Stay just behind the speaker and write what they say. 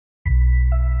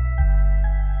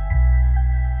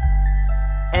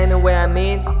what I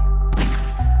mean?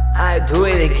 I do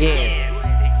it again.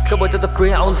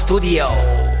 SkoolBoy223 on the studio.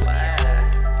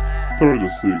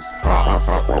 36.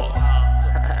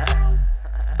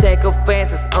 Take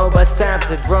offenses over time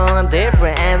to draw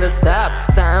different and to stop.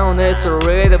 Sound is so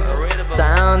readable,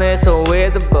 sound is so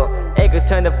visible. It could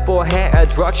turn the forehead a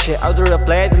drug shit. Out of the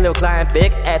blade, look like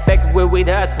big epic with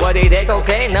us. What they take?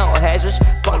 Okay, no hashih.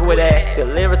 Fuck with that.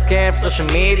 Deliver scam social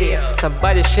media.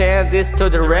 Somebody share this to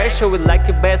the ratio. We like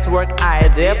your best work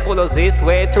idea. Follow this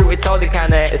way to retard the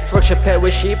kind of structure paired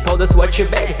with sheep. Hold us what you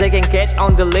beg. They can catch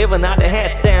on the liver, not the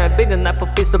head. Stand big enough for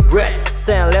a piece of bread.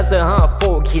 Stand left and hunt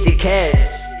for kitty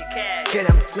cash. Get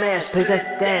them smashed, play that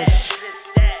stench.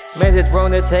 Made it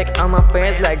drone attack on my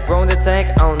fans, like drone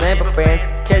attack on neighbor fans.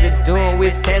 Kept it doing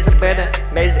with stencil better.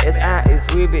 Made it as I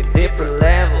is with a different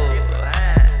level.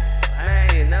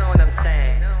 You know what I'm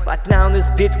saying. But now this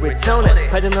beat returning.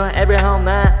 Putting on every home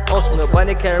line. Also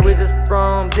nobody can read this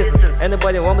from distance.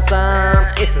 Anybody want some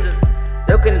instance.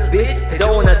 Look at this bitch, he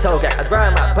don't wanna talk. I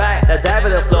drive my bike, I dive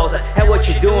in the floors. Hey, what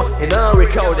you doing? You know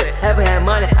recorded. Haven't had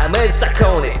money, I made it stuck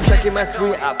on it. Checking my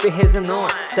street, I feel his annoying.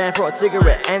 Stand for a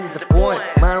cigarette and disappoint.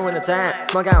 Mine when the time,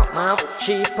 smoke out mouth.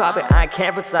 She popping, I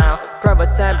can't for sound. Proper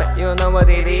time, but you know what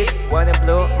it is. White and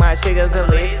blue, my shit is the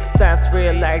least. Sounds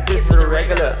real like this is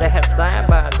regular. They have sign,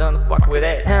 but I don't fuck with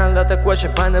it. Handle out the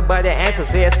question, find nobody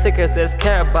answers. They're sickers, they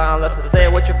care about. Let's say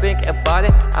what you think about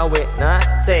it. I will not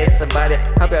say somebody.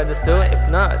 Hope you understood. If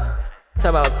not, it's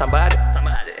about somebody.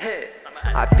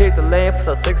 I picked a lane for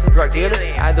some sexy drug dealer.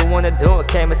 I don't wanna do it,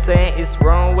 can't be saying it's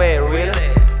wrong way,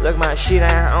 really. Look my shit,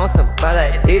 I own some, but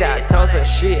I did. I told some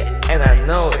shit, and I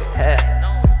know it. Hey,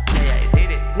 I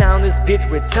did it. Now this beat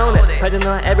returning, putting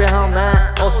on every home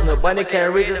line. Also nobody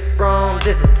can read this from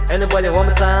distance. Anybody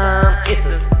want some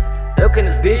instance. Look at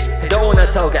this bitch, he don't wanna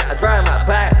talk. I drive my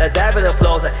bike, I dive in the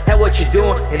floors. Hey, what you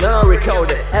doing? You know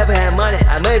recorded. Haven't had money,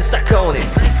 I made it stuck on it.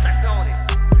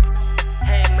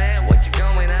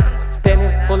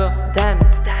 Full of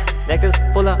diamonds, necklace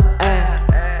full of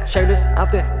air, shirtless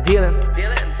after dealings,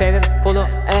 painted full of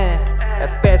air.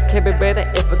 The best can be better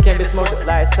if it can be smoked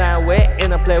like sideways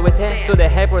in a play with it. So the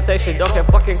head rotation don't can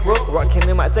fucking grow. Rocking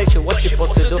in my section, what you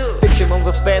supposed to do? Picture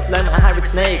moving fast like my hybrid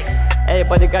snakes.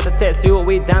 Everybody got to test you,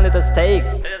 we down at the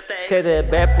stakes. Take the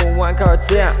back for one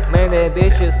cartel, man, the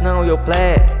bitches know your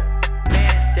play.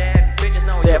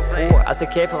 Therefore, I stay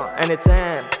careful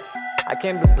anytime. I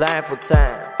can't be blind for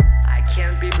time.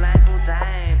 Can't be blind full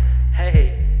time.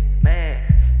 Hey, man,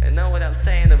 you know what I'm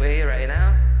saying over here right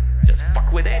now? Just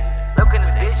fuck with it. Look at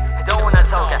this bitch, I don't wanna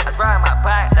talk. I drive my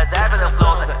bike, I dive in the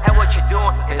floors. Hey, what you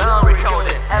doing? You know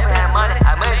recorded.